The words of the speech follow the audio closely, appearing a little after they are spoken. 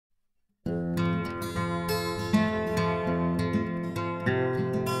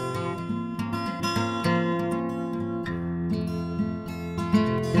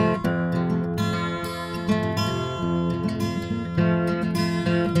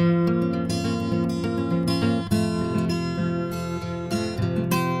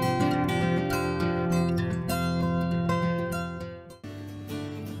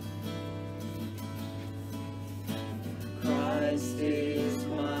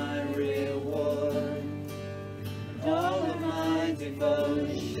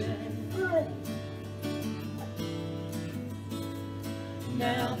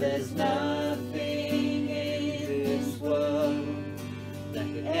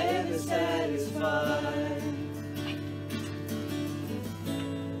satisfied.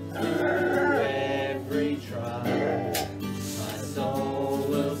 Through every trial, my soul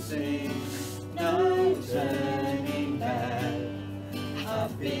will sing, no turning back.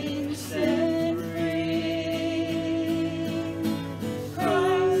 I've been set free.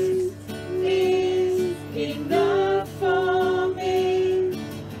 Christ is enough for me.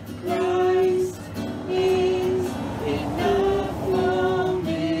 Christ is enough for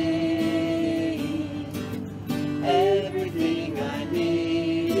me. Everything I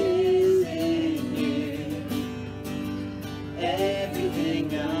need is in you.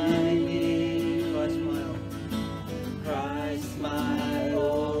 Everything I need. Christ my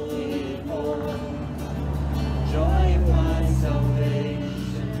all in all. Joy of my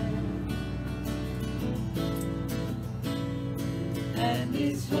salvation. And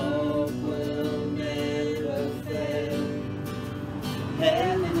His hope will never fail.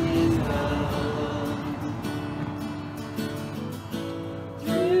 Heaven is my home.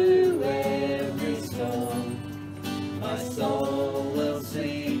 Through every storm, my soul will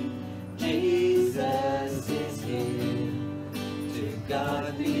sing. Jesus is here. To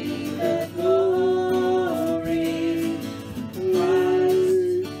God be the glory.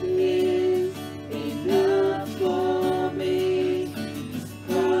 Christ is enough for me.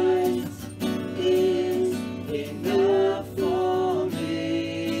 Christ is enough for me.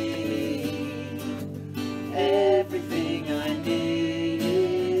 Everything I need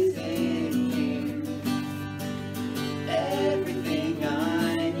is in you. Everything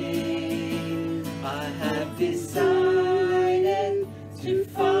I need. I have decided to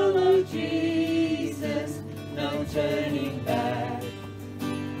follow Jesus. No turning back.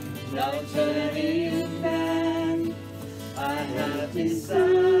 No turning back. I have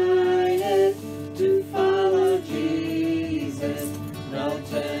decided to follow Jesus. No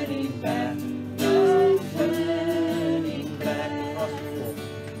turning back. No turning back.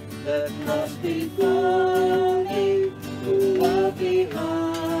 The cross before me, the world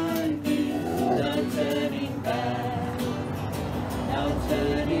behind me. No turning back. No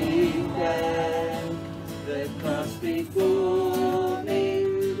turning back. The cross before me,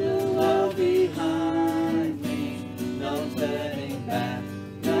 the world behind me. No turning back.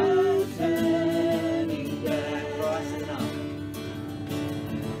 No turning back. Christ enough.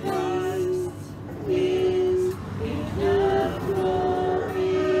 Christ is enough for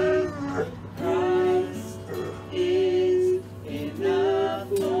me. Christ is enough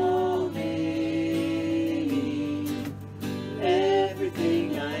for me.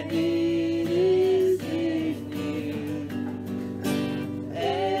 Everything I need is in you.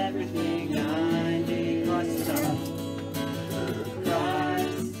 Everything I need. Christ enough.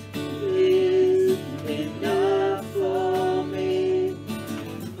 Christ is enough for me.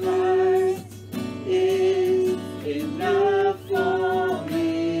 Christ is enough for me.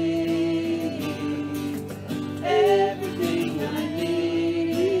 Everything I need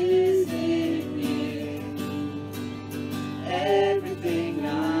is in you. Everything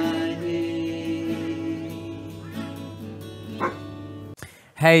I need.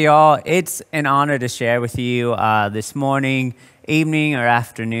 Hey y'all, it's an honor to share with you this morning, evening, or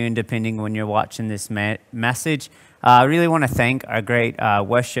afternoon, depending when you're watching this message. I really want to thank our great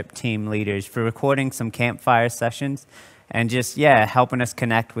worship team leaders for recording some campfire sessions and just, helping us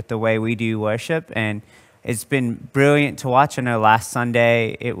connect with the way we do worship. And it's been brilliant to watch. I know last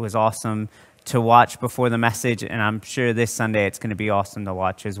Sunday it was awesome to watch before the message, and I'm sure this Sunday it's going to be awesome to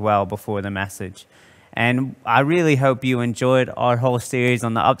watch as well before the message. And I really hope you enjoyed our whole series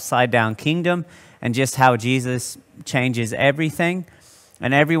on the upside down kingdom and just how Jesus changes everything.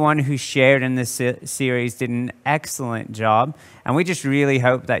 And everyone who shared in this series did an excellent job. And we just really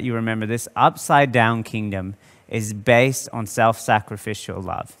hope that you remember this upside down kingdom is based on self-sacrificial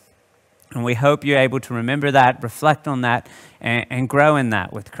love. And we hope you're able to remember that, reflect on that, and grow in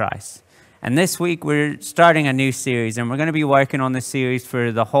that with Christ. And this week, we're starting a new series, and we're going to be working on this series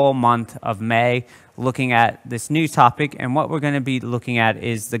for the whole month of May, looking at this new topic. And what we're going to be looking at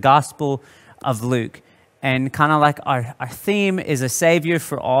is the Gospel of Luke. And kind of like our theme is a Savior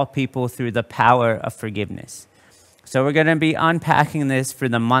for all people through the power of forgiveness. So we're going to be unpacking this for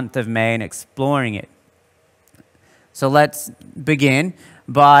the month of May and exploring it. So let's begin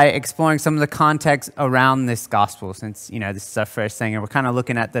by exploring some of the context around this gospel, since, this is our first thing, and we're kind of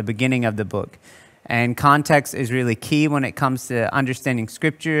looking at the beginning of the book. And context is really key when it comes to understanding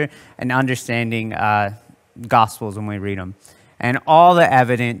Scripture and understanding Gospels when we read them. And all the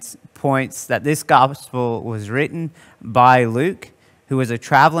evidence points that this Gospel was written by Luke, who was a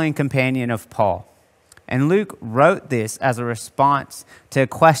traveling companion of Paul. And Luke wrote this as a response to a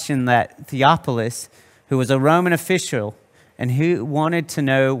question that Theophilus, who was a Roman official and who wanted to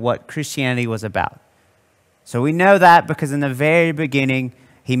know what Christianity was about. So we know that because in the very beginning,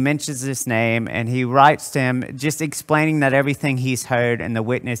 he mentions this name and he writes to him just explaining that everything he's heard and the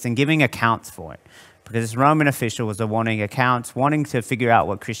witness and giving accounts for it. Because this Roman official was wanting accounts, wanting to figure out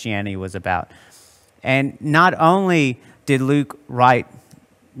what Christianity was about. And not only did Luke write,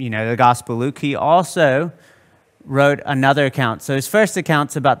 the Gospel of Luke, he also wrote another account. So his first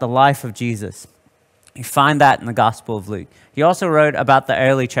account's about the life of Jesus. You find that in the Gospel of Luke. He also wrote about the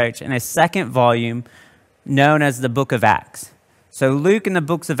early church in his second volume known as the Book of Acts. So Luke and the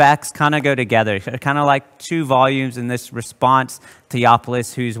books of Acts kind of go together, kind of like two volumes in this response to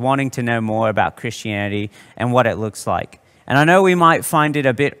Theophilus, who's wanting to know more about Christianity and what it looks like. And I know we might find it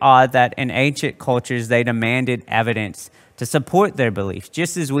a bit odd that in ancient cultures, they demanded evidence to support their beliefs,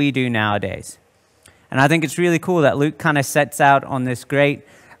 just as we do nowadays. And I think it's really cool that Luke kind of sets out on this great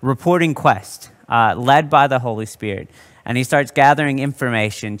reporting quest led by the Holy Spirit. And he starts gathering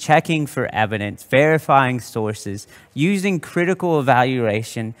information, checking for evidence, verifying sources, using critical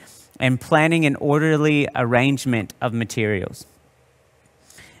evaluation, and planning an orderly arrangement of materials.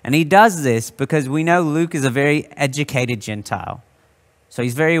 And he does this because we know Luke is a very educated Gentile. So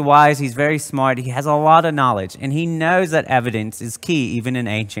he's very wise, he's very smart, he has a lot of knowledge, and he knows that evidence is key even in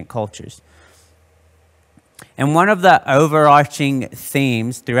ancient cultures. And one of the overarching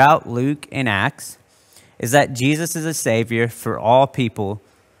themes throughout Luke and Acts is that Jesus is a savior for all people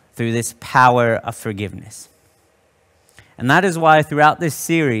through this power of forgiveness. And that is why throughout this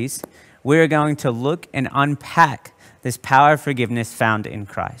series, we're going to look and unpack this power of forgiveness found in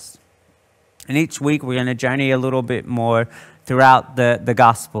Christ. And each week, we're going to journey a little bit more throughout the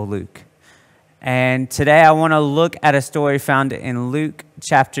Gospel of Luke. And today, I want to look at a story found in Luke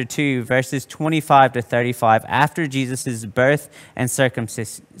chapter 2, verses 25 to 35, after Jesus' birth and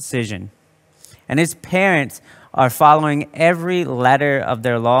circumcision. And his parents are following every letter of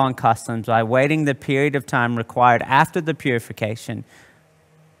their law and customs by waiting the period of time required after the purification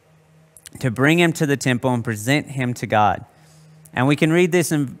to bring him to the temple and present him to God. And we can read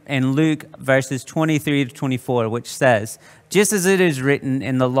this in Luke verses 23 to 24, which says, "Just as it is written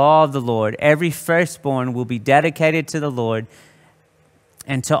in the law of the Lord, every firstborn will be dedicated to the Lord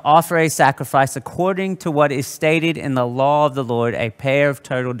and to offer a sacrifice according to what is stated in the law of the Lord, a pair of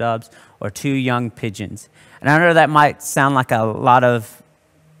turtle doves or 2 young pigeons." And I know that might sound like a lot of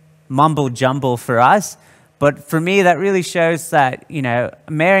mumble jumble for us, but for me, that really shows that,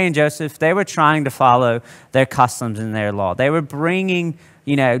 Mary and Joseph, they were trying to follow their customs and their law. They were bringing,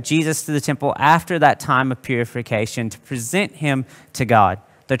 Jesus to the temple after that time of purification to present him to God.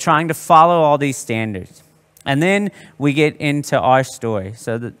 They're trying to follow all these standards. And then we get into our story.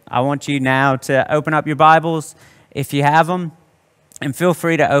 So I want you now to open up your Bibles if you have them. And feel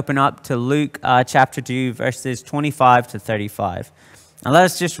free to open up to Luke chapter 2, verses 25 to 35. Now let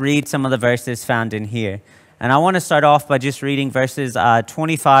us just read some of the verses found in here. And I want to start off by just reading verses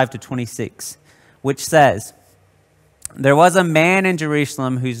 25 to 26, which says, "There was a man in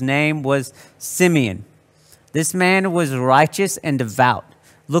Jerusalem whose name was Simeon. This man was righteous and devout,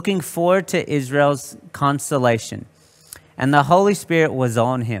 looking forward to Israel's consolation. And the Holy Spirit was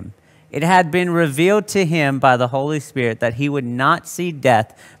on him. It had been revealed to him by the Holy Spirit that he would not see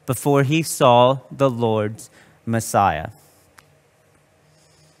death before he saw the Lord's Messiah."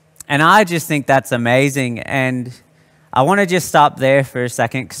 And I just think that's amazing. And I want to just stop there for a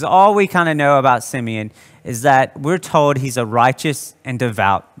second, because all we kind of know about Simeon is that we're told he's a righteous and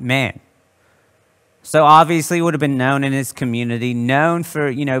devout man. So obviously he would have been known in his community, known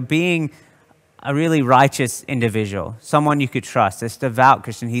for, being a really righteous individual, someone you could trust, this devout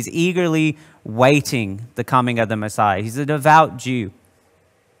Christian. He's eagerly waiting the coming of the Messiah. He's a devout Jew.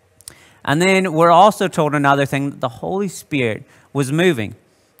 And then we're also told another thing, that the Holy Spirit was moving,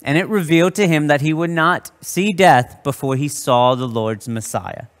 and it revealed to him that he would not see death before he saw the Lord's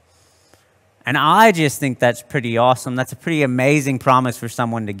Messiah. And I just think that's pretty awesome. That's a pretty amazing promise for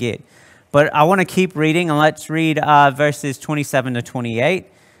someone to get. But I want to keep reading, and let's read verses 27 to 28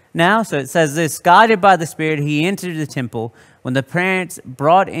 now. So it says this: "Guided by the Spirit, he entered the temple when the parents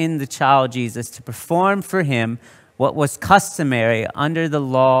brought in the child Jesus to perform for him what was customary under the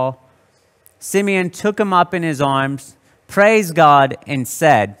law. Simeon took him up in his arms, praised God, and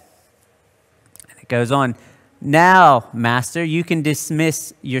said," and it goes on, "Now, Master, you can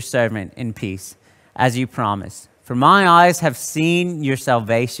dismiss your servant in peace, as you promised. For my eyes have seen your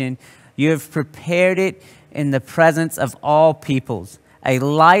salvation. You have prepared it in the presence of all peoples, a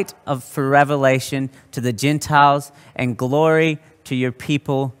light for revelation to the Gentiles and glory to your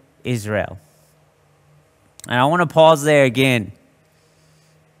people Israel." And I want to pause there again,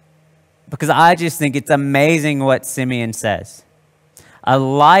 because I just think it's amazing what Simeon says. A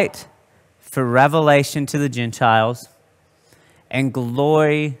light for revelation to the Gentiles and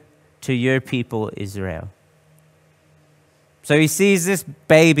glory to your people, Israel. So he sees this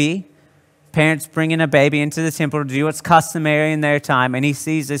baby, parents bringing a baby into the temple to do what's customary in their time, and he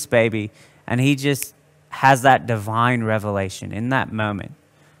sees this baby, and he just has that divine revelation in that moment.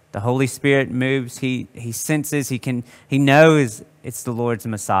 The Holy Spirit moves, he senses, he knows it's the Lord's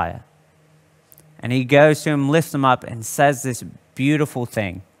Messiah. And he goes to him, lifts him up, and says this beautiful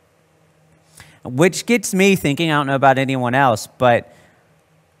thing. Which gets me thinking, I don't know about anyone else, but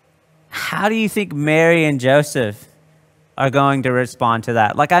how do you think Mary and Joseph are going to respond to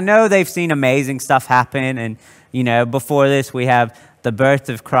that? Like, I know they've seen amazing stuff happen, and, you know, before this we have the birth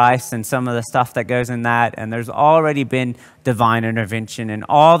of Christ and some of the stuff that goes in that, and there's already been divine intervention and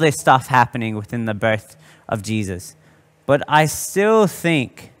all this stuff happening within the birth of Jesus. But I still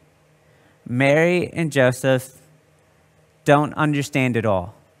think Mary and Joseph don't understand it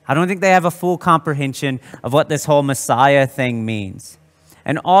all. I don't think they have a full comprehension of what this whole Messiah thing means.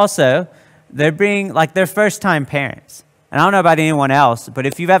 And also, they're being like, they're first-time parents. And I don't know about anyone else, but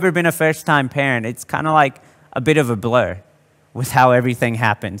if you've ever been a first-time parent, it's kind of like a bit of a blur with how everything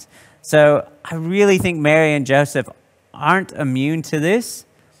happens. So I really think Mary and Joseph aren't immune to this,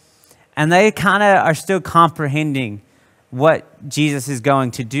 and they kind of are still comprehending what Jesus is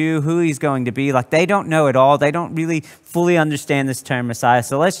going to do, who he's going to be. Like, they don't know it all. They don't really fully understand this term Messiah.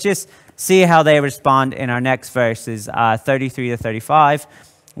 So let's just see how they respond in our next verses, 33 to 35,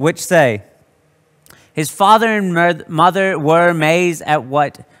 which say, his father and mother were amazed at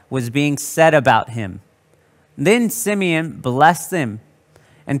what was being said about him. Then Simeon blessed them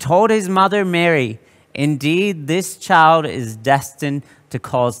and told his mother Mary, indeed, this child is destined to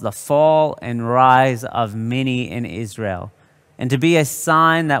cause the fall and rise of many in Israel, and to be a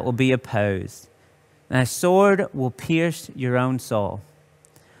sign that will be opposed. And a sword will pierce your own soul,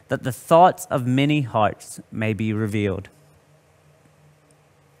 that the thoughts of many hearts may be revealed.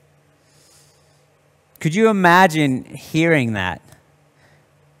 Could you imagine hearing that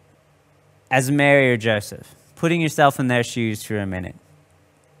as Mary or Joseph, putting yourself in their shoes for a minute?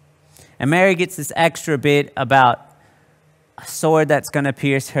 And Mary gets this extra bit about a sword that's going to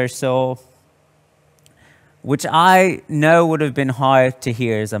pierce her soul, which I know would have been hard to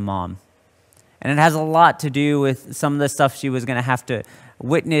hear as a mom. And it has a lot to do with some of the stuff she was going to have to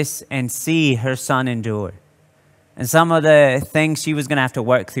witness and see her son endure, and some of the things she was going to have to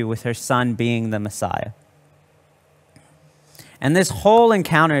work through with her son being the Messiah. And this whole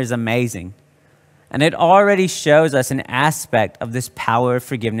encounter is amazing. And it already shows us an aspect of this power of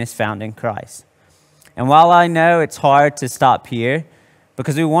forgiveness found in Christ. And while I know it's hard to stop here,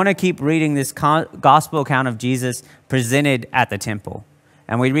 because we want to keep reading this gospel account of Jesus presented at the temple.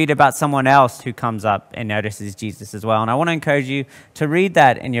 And we read about someone else who comes up and notices Jesus as well. And I want to encourage you to read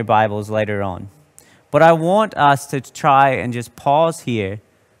that in your Bibles later on. But I want us to try and just pause here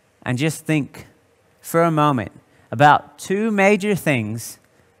and just think for a moment about two major things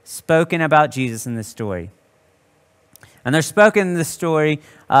spoken about Jesus in this story. And they're spoken in this story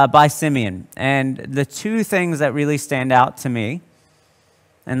by Simeon. And the two things that really stand out to me,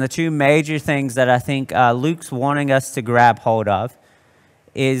 and the two major things that I think Luke's wanting us to grab hold of,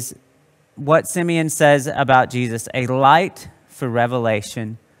 is what Simeon says about Jesus: a light for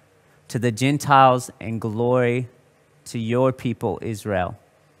revelation to the Gentiles and glory to your people, Israel.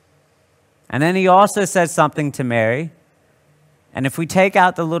 And then he also says something to Mary. And if we take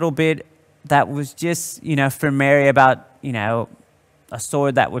out the little bit that was just, for Mary about, a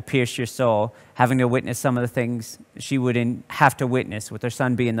sword that would pierce your soul, having to witness some of the things she would have to witness with her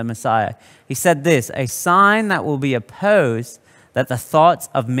son being the Messiah. He said this: a sign that will be opposed, that the thoughts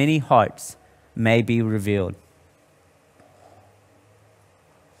of many hearts may be revealed.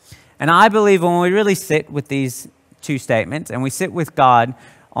 And I believe when we really sit with these two statements and we sit with God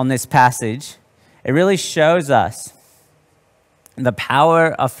on this passage, it really shows us the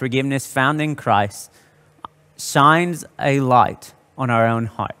power of forgiveness found in Christ shines a light on our own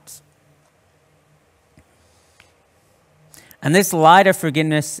hearts. And this light of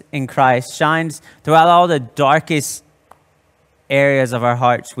forgiveness in Christ shines throughout all the darkest areas of our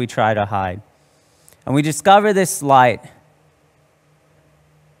hearts we try to hide. And we discover this light.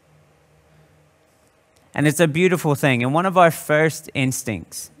 And it's a beautiful thing. And one of our first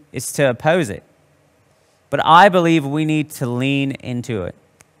instincts is to oppose it. But I believe we need to lean into it.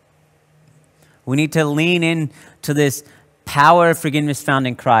 We need to lean into this power of forgiveness found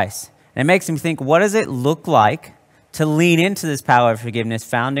in Christ. And it makes me think, what does it look like to lean into this power of forgiveness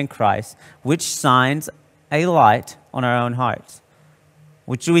found in Christ? Which signs a light on our own hearts,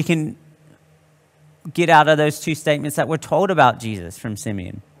 which we can get out of those two statements that we're told about Jesus from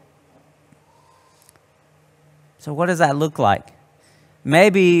Simeon. So what does that look like?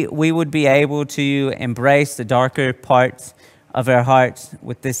 Maybe we would be able to embrace the darker parts of our hearts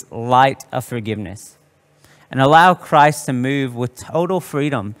with this light of forgiveness and allow Christ to move with total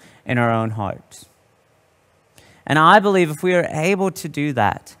freedom in our own hearts. And I believe if we are able to do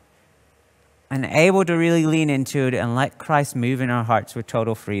that and able to really lean into it and let Christ move in our hearts with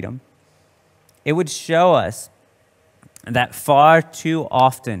total freedom, it would show us that far too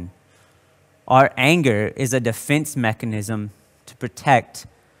often our anger is a defense mechanism to protect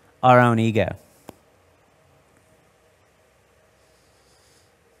our own ego.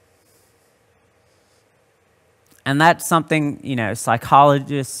 And that's something,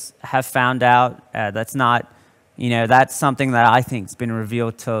 psychologists have found out. That's something that I think has been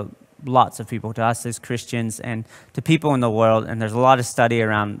revealed to lots of people, to us as Christians and to people in the world. And there's a lot of study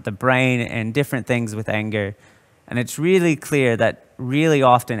around the brain and different things with anger. And it's really clear that really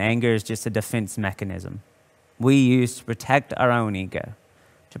often anger is just a defense mechanism we use to protect our own ego,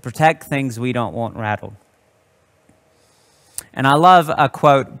 to protect things we don't want rattled. And I love a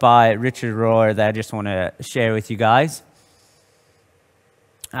quote by Richard Rohr that I just want to share with you guys.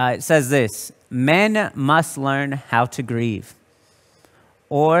 It says this: "Men must learn how to grieve,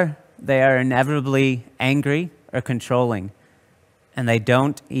 or they are inevitably angry or controlling, and they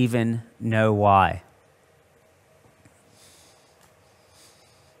don't even know why."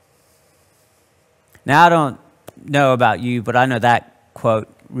 Now, I don't know about you, but I know that quote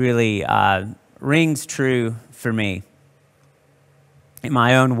really rings true for me in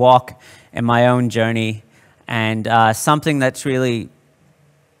my own walk, in my own journey, and something that's really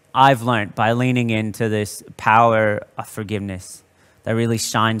I've learned by leaning into this power of forgiveness that really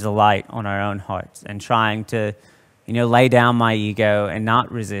shines a light on our own hearts, and trying to, lay down my ego and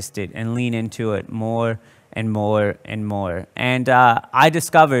not resist it and lean into it more and more and more. And I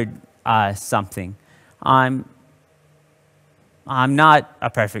discovered something. I'm not a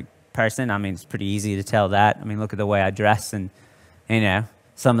perfect person. I mean, it's pretty easy to tell that. I mean, look at the way I dress and,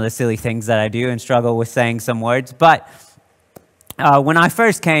 some of the silly things that I do and struggle with saying some words. But when I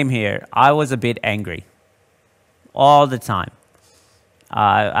first came here, I was a bit angry all the time.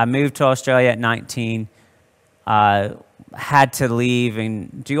 I moved to Australia at 19, had to leave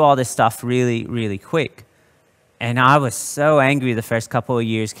and do all this stuff really, really quick. And I was so angry the first couple of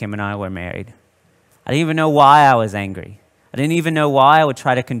years Kim and I were married. I didn't even know why I was angry. I didn't even know why I would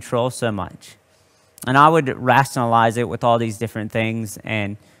try to control so much. And I would rationalize it with all these different things.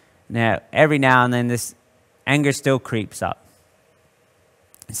 And every now and then this anger still creeps up.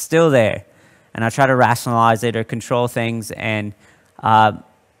 It's still there. And I try to rationalize it or control things. And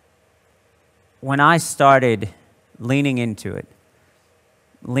when I started leaning into it,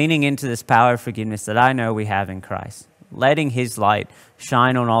 leaning into this power of forgiveness that I know we have in Christ, letting his light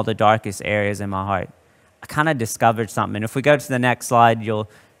shine on all the darkest areas in my heart, I kind of discovered something. And if we go to the next slide, you'll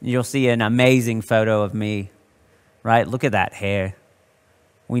see an amazing photo of me, right? Look at that hair.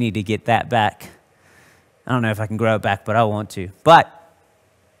 We need to get that back. I don't know if I can grow it back, but I want to. But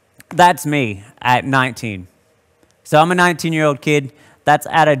that's me at 19. So I'm a 19-year-old kid. That's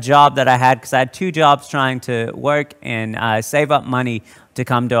at a job that I had, because I had two jobs trying to work and save up money to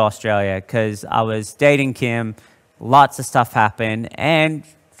come to Australia, because I was dating Kim. Lots of stuff happened, and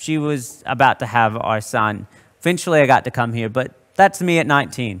she was about to have our son. Eventually, I got to come here, but that's me at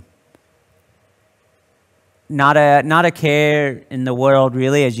 19. Not a care in the world,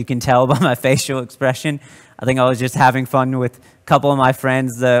 really, as you can tell by my facial expression. I think I was just having fun with a couple of my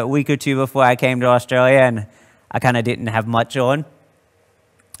friends the week or two before I came to Australia, and I kind of didn't have much on.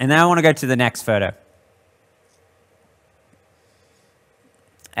 And then I want to go to the next photo.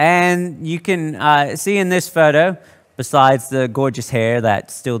 And you can see in this photo, besides the gorgeous hair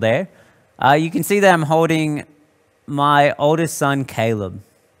that's still there, you can see that I'm holding my oldest son, Caleb.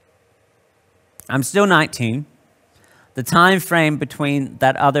 I'm still 19. The time frame between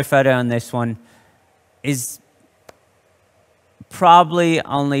that other photo and this one is probably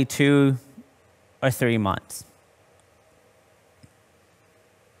only 2 or 3 months.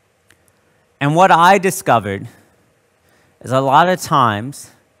 And what I discovered is a lot of times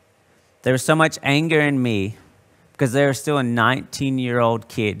there was so much anger in me because there was still a 19-year-old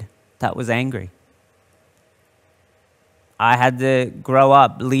kid that was angry. I had to grow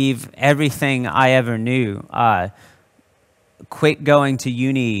up, leave everything I ever knew, quit going to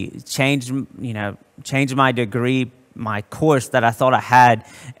uni, change my degree, my course that I thought I had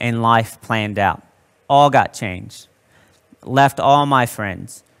in life planned out. All got changed. Left all my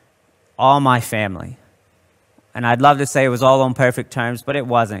friends, all my family. And I'd love to say it was all on perfect terms, but it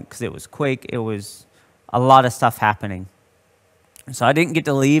wasn't, because it was quick. It was a lot of stuff happening. So I didn't get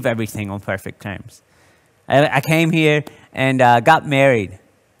to leave everything on perfect terms. I came here and got married.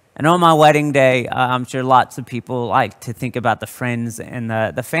 And on my wedding day, I'm sure lots of people like to think about the friends and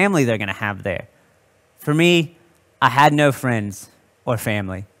the family they're going to have there. For me, I had no friends or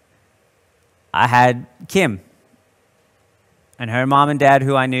family. I had Kim and her mom and dad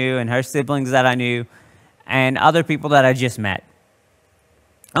who I knew, and her siblings that I knew, and other people that I just met.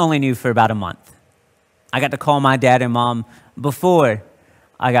 I only knew for about a month. I got to call my dad and mom before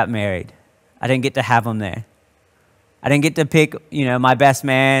I got married. I didn't get to have them there. I didn't get to pick, my best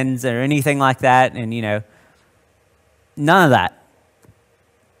mans or anything like that, and, none of that.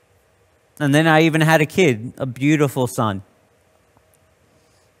 And then I even had a kid, a beautiful son.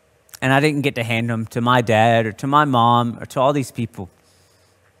 And I didn't get to hand him to my dad or to my mom or to all these people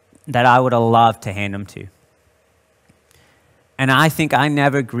that I would have loved to hand him to. And I think I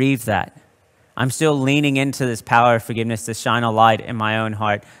never grieved that. I'm still leaning into this power of forgiveness to shine a light in my own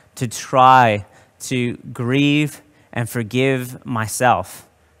heart, to try to grieve and forgive myself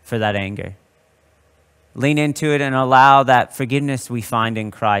for that anger. Lean into it and allow that forgiveness we find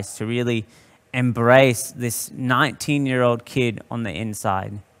in Christ to really embrace this 19-year-old kid on the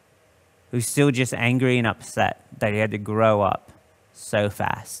inside who's still just angry and upset that he had to grow up so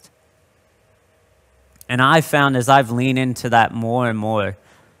fast. And I found as I've leaned into that more and more,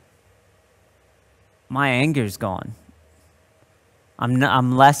 my anger's gone.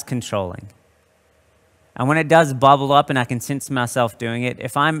 I'm less controlling. And when it does bubble up and I can sense myself doing it,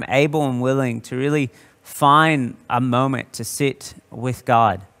 if I'm able and willing to really find a moment to sit with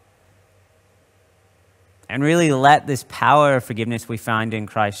God and really let this power of forgiveness we find in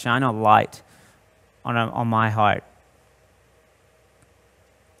Christ shine a light on my heart,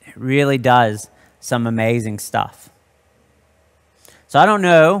 it really does some amazing stuff. So I don't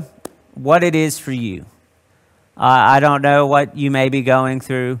know what it is for you. I don't know what you may be going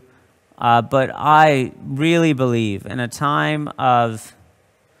through, but I really believe in a time of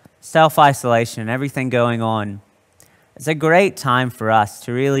self-isolation and everything going on, it's a great time for us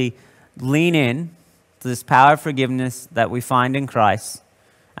to really lean in to this power of forgiveness that we find in Christ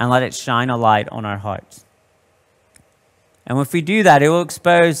and let it shine a light on our hearts. And if we do that, it will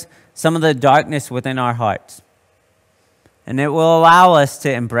expose some of the darkness within our hearts. And it will allow us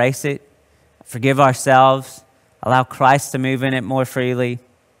to embrace it, forgive ourselves, allow Christ to move in it more freely,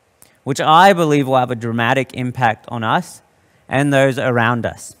 which I believe will have a dramatic impact on us and those around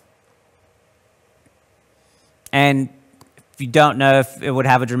us. And if you don't know if it would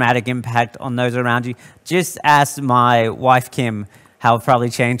have a dramatic impact on those around you, just ask my wife, Kim, how it probably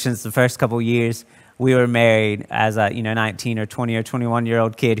changed since the first couple of years we were married as a 19 or 20 or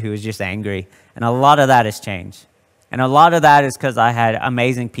 21-year-old kid who was just angry. And a lot of that has changed. And a lot of that is because I had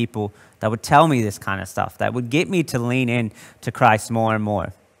amazing people that would tell me this kind of stuff, that would get me to lean in to Christ more and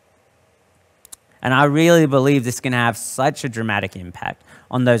more. And I really believe this can have such a dramatic impact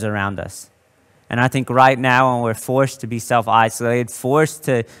on those around us. And I think right now when we're forced to be self-isolated, forced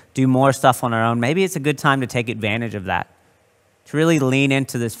to do more stuff on our own, maybe it's a good time to take advantage of that, to really lean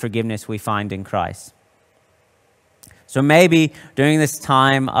into this forgiveness we find in Christ. So maybe during this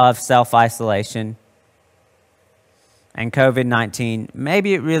time of self-isolation and COVID-19,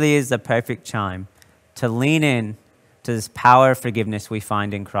 maybe it really is the perfect time to lean in to this power of forgiveness we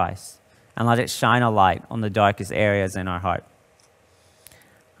find in Christ and let it shine a light on the darkest areas in our heart.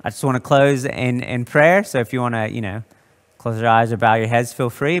 I just want to close in prayer. So if you want to, close your eyes or bow your heads,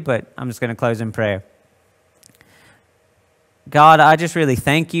 feel free, but I'm just going to close in prayer. God, I just really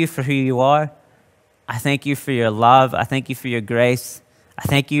thank you for who you are. I thank you for your love. I thank you for your grace. I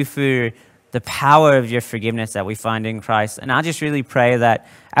thank you for the power of your forgiveness that we find in Christ. And I just really pray that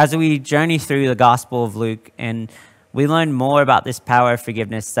as we journey through the Gospel of Luke and we learn more about this power of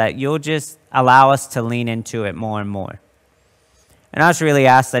forgiveness, that you'll just allow us to lean into it more and more. And I just really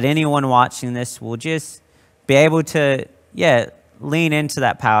ask that anyone watching this will just be able to, lean into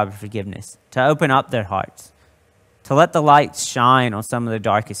that power of forgiveness, to open up their hearts, to let the light shine on some of the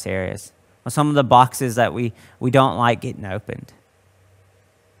darkest areas, on some of the boxes that we don't like getting opened.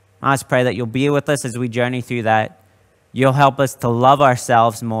 I just pray that you'll be with us as we journey through that. You'll help us to love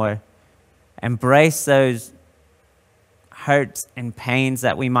ourselves more, embrace those hurts and pains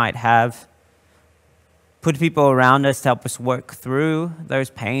that we might have, put people around us to help us work through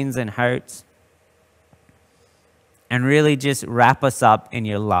those pains and hurts, and really just wrap us up in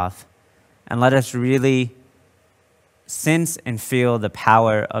your love and let us really sense and feel the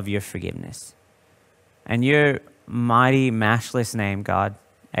power of your forgiveness. In your mighty, matchless name, God,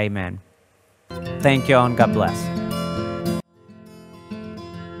 amen. Thank you all and God bless.